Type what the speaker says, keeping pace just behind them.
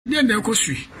de na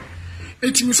ekosui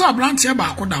etimi so abrante ba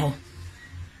akoda ho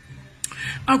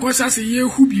akosa se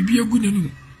yehu bibi egu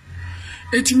nenu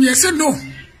etimi yese no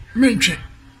mentwe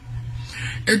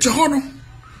eje ho no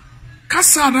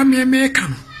kasa na me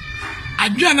kan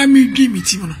adwa na me dwi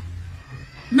mitim no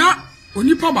na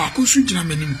onipa ba akosu gina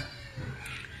manim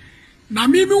na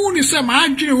me hu ni se ma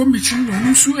adwene wo mitim no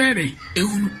nsu ere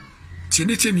ehunu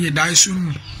tiene ye dai su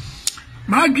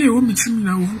ma adwene wo mitim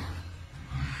na wo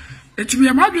etimi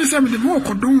ya ma adwene se me de mo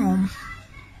kodon wo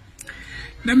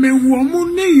na me hu omu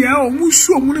ne ya omu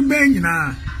su omu ne ba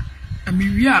nyina ami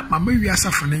wia mama wia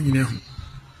safa na nyina hu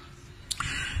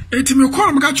etimi ko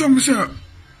am ga chom se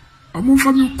omu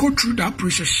fa me go through that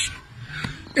process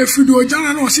if you do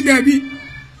jana no si da bi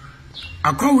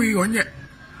akwawi onye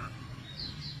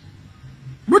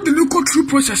but the go through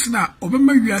process na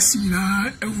obema wia si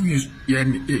nyina ehu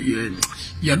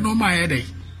ye normal ye dey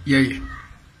ye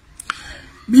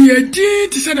mi edi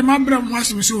ti se de mabra mo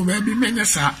asem se o ba bi menya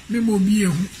sa me mo bi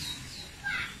ehu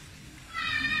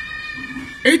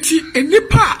eti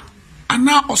enipa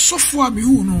ana osofo a mi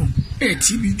hu no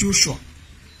eti bi Joshua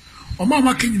o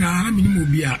mama kenyina na mi ni mo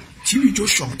bi a ti bi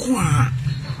Joshua ko a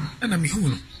na mi hu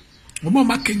no o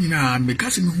mama kenyina me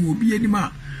ka se mi hu obi ani ma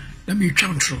na mi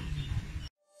twa ntro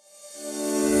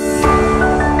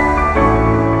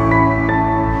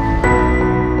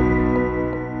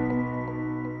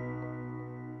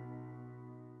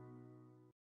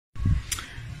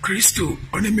Kristo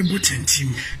one me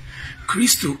botentim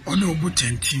Kristo one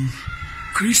obotentim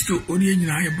Kristo one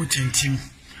nyina ye botentim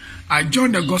I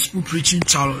joined the gospel preaching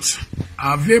challenge.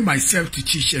 I avail myself to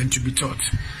teach and to be taught.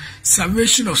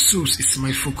 Salvation of souls is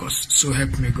my focus. So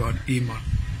help me God. Amen.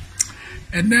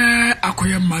 And then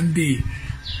akoya Monday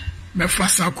me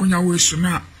fasa akonya we so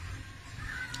na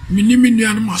minimi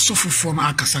nuanu masofofo na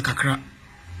akasa kakra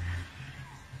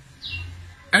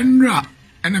enra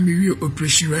ana mi wie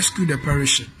operation rescue the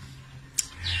parish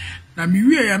na mi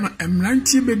wie ya no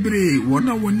emrantie bebre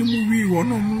wona wonimu wi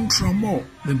wona ntromo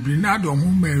bebre na do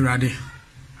ho merade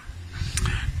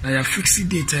na ya fix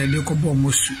date ele ko bo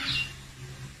mosu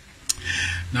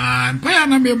na mpaya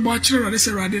na me bo akire rade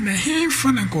se rade na he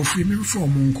fa na kofu mi mfo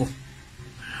mo nko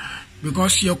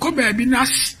because your ko ba bi na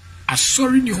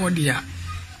asori ni ho dia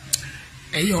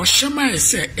e yo shema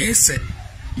ese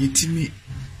yetimi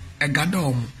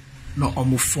egadom no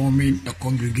omo forming a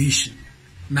congregation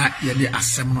na yede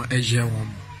asem no eje won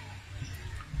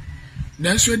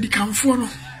nanso di kanfo no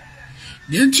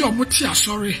de nti omo ti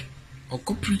asori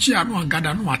oko preachi anu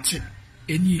agada no ate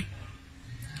eni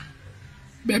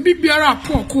baby biara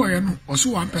po ko ye no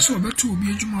oso wan pese obetu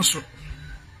obi adwuma so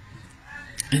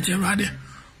enti rade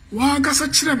wa gasa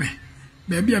kire me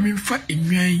baby a me mfa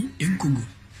enwan enkugu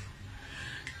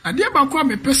ade ba ko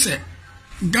me pese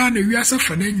Ghana wiasa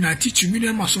fana nyina teach me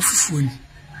na maso fufuo ni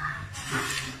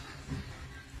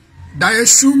da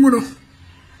yesumuno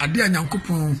ade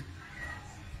anyankopon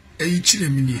eyi kire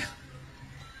me ni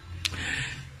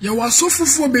ya waso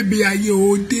fufuo bebe aye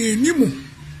o de ni mo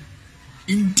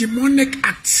in demonic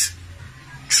acts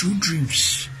true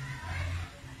dreams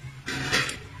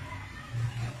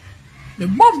me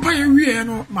bomba ye wie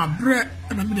no ma bre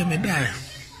na me de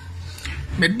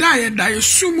medaya da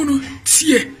yesumuno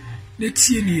tie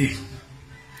netie nie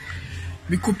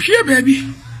mi kopie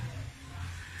baby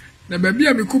na baby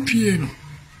a mi kopie no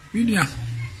minia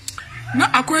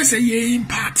na akwese ye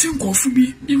impact nkofu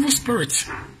bi evil spirit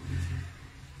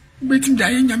betim da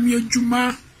ye nyame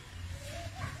adwuma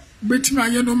betim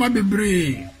aye no ma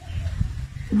bebre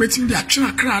betim da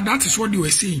atwa kra that is what they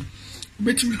were saying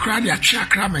betim kra da atwa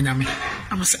kra manyame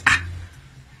am say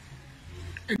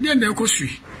e dey na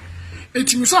ekosui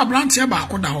etimi so abrante ba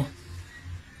akoda ho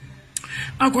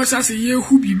akosa se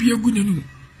yehu bibi egu nenu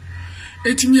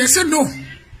etimi yese no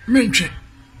mentwe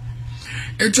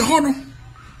eje ho no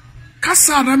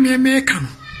kasa na me kan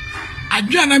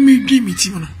adwa na me dwi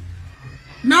mitim no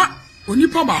na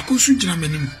onipa ba akosu gina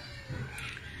manim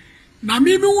na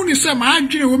me hu ni se ma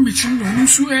adwene wo mitim no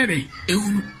nsu ere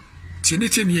ehunu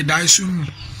tiene ye dai su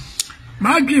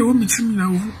ma adwene wo mitim na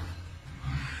wo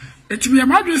etimi ya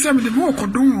ma adwene se me de mo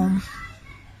kodon wo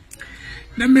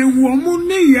na me hu omu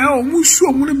ne ya omu su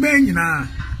omu ne ba nyina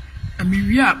ami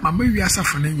wia mama wia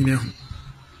safa na nyina hu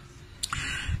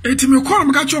etimi ko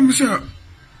am ga chom se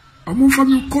omu fa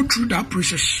me go through that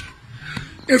process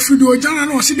if you do jana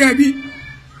no si da bi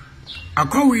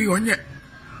akwawi onye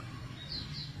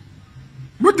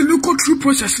but the go through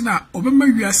process na obema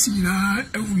wia si nyina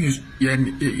ehu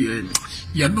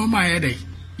ye normal ye dey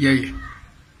ye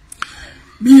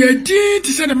mi edi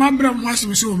ti se de mabra mo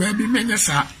asem se o ba bi menya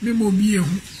sa me mo bi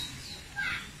ehu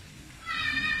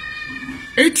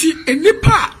eti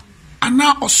enipa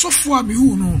ana osofo a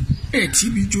mehu no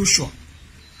TB Joshua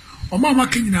omama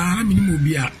kenyina na minimo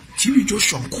bia TB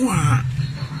Joshua nko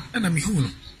a na mehu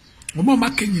no omama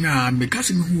kenyina meka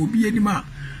se mehu obi anima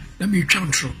na me twa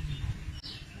ntro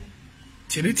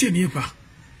tiene ni pa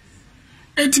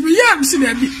etimi yam se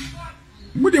na bi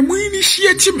mu de mu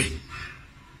initiate me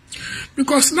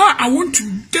because now I want to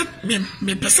get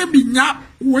me person be nya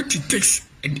what it takes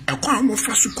and akwa mo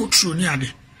fa so control ni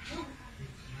ade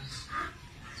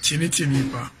tiene ni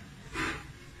pa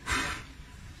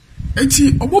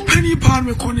eti obo pani pa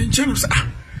me ko ni nche so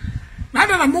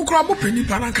na mo kro obo pani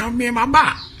pa na kan me ma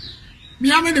ba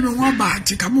me ame de me ho ba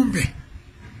ti ka mo mbe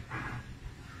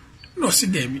no si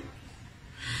dem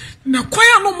na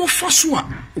kwaya no mo fa so a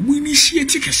obo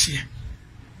initiate kese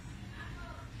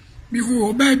mi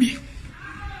ho baby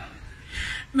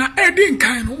na edin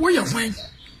kan no wo ye hwan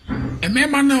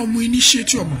emema na omo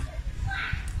initiate omo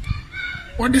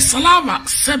o de salama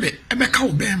sebe ebeka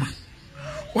obema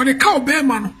o de ka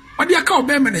obema no o de ka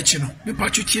obema na chi no me pa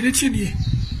twetire tie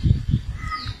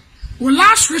o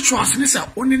last rituals ni say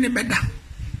oni ne beda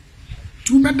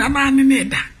tu beda na ne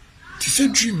da ti se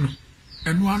dream no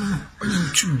enu anu no onye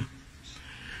ntumi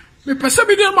me pese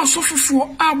bi de ma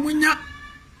sofofo a munya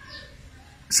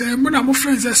say mona mo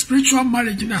friends a spiritual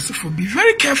marriage na so be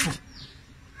very careful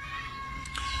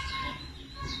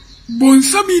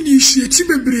bonsami initiate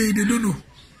bebre de no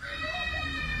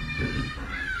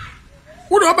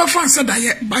what about fans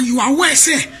that but you are aware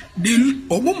say the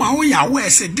omoma we are aware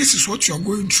say this is what you are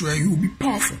going through and you will be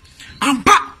powerful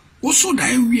ampa also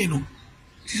that we no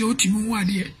say otimi ho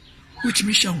ade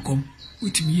otimi shankom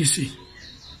otimi yese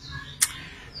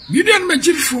bidian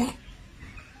magifo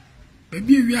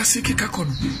baby we are sick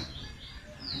kakono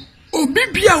obi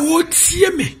bia wo tie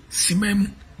me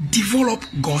simem develop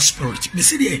God's spirit me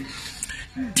say there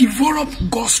develop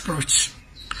God's spirit.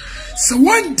 So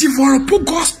one develop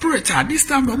God's spirit at this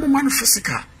time, no man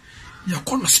physical, you're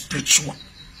called spiritual.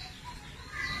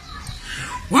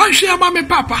 One share my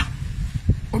papa,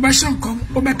 Oba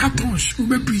Shankom, Oba Catons,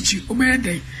 Oba Preachy, Oba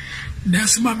Day,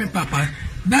 that's my papa,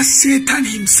 that's Satan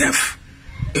himself,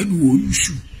 and who you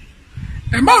shoot.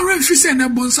 A man refused and a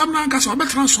bonsam nankas or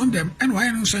transform them, and why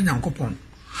no son young coupon.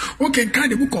 Okay,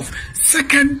 kind the book of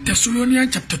 2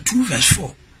 Thessalonians chapter 2, verse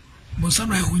 4.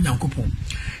 Bonsam I win young coupon.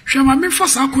 Shama me fa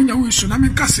sa konya we so na me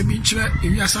kase bi kire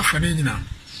ewiasa fa na nyina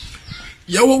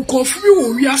ye won kofu bi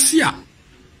wo wiase a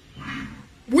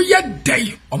wo ye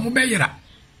dai omo be yera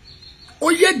o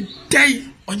ye dai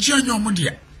onje anya omo de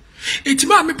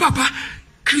etima me papa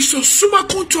Christo suma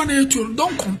konto na eto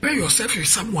don't compare yourself with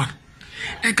someone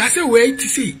and ka say we ti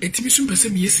say etimi sum pese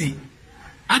me yesi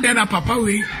adana papa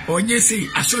we onye say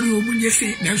asori omunye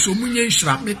say na so omunye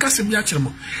nhira me kase bi a kire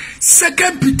mo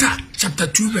 2 Peter chapter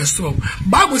 2 verse 12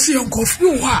 Bible say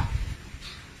onkofu ho a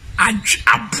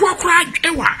abokra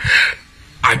ewa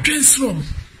adwensrom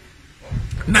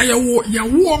na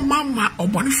yawo mama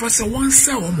obonifo se won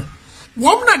se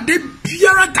wo na de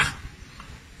biara da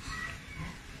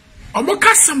omo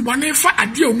kasem bonifa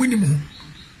ade omunimu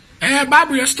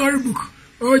Bible your storybook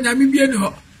oh nyame bia ni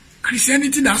ho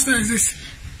Christianity does not exist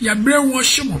ya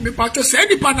brainwash mo me pato say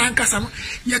any pa na nkasa no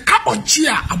ya ka oji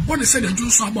a abone say the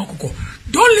Jews abokoko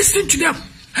don't listen to them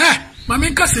mama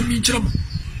nkasa mi kire mo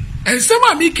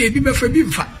ensema mi ka bi befa bi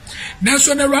mfa na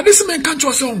so na radis men kan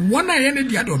cho so wona ye ne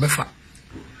dia de obefa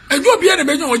eju obi e ne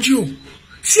benya oji o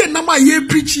si na ma ye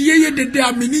preach ye dede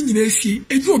ameni nyina sie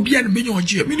eju obi e ne benya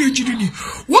oji me ne ejidu ni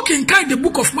walking kind the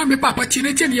book of my papa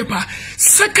tinete ne pa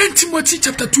 2 Timothy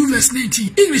chapter 2 verse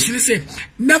 19 English they say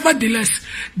nevertheless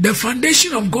the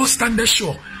foundation of God standeth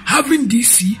sure having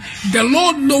this the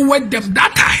Lord knoweth them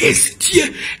that are his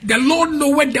the Lord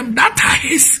knoweth them that are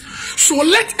his so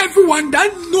let everyone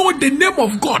that know the name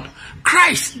of God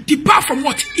Christ depart from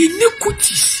what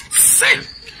iniquities sin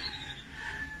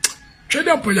Trade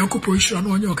up for Yanko position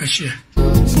on your cashier.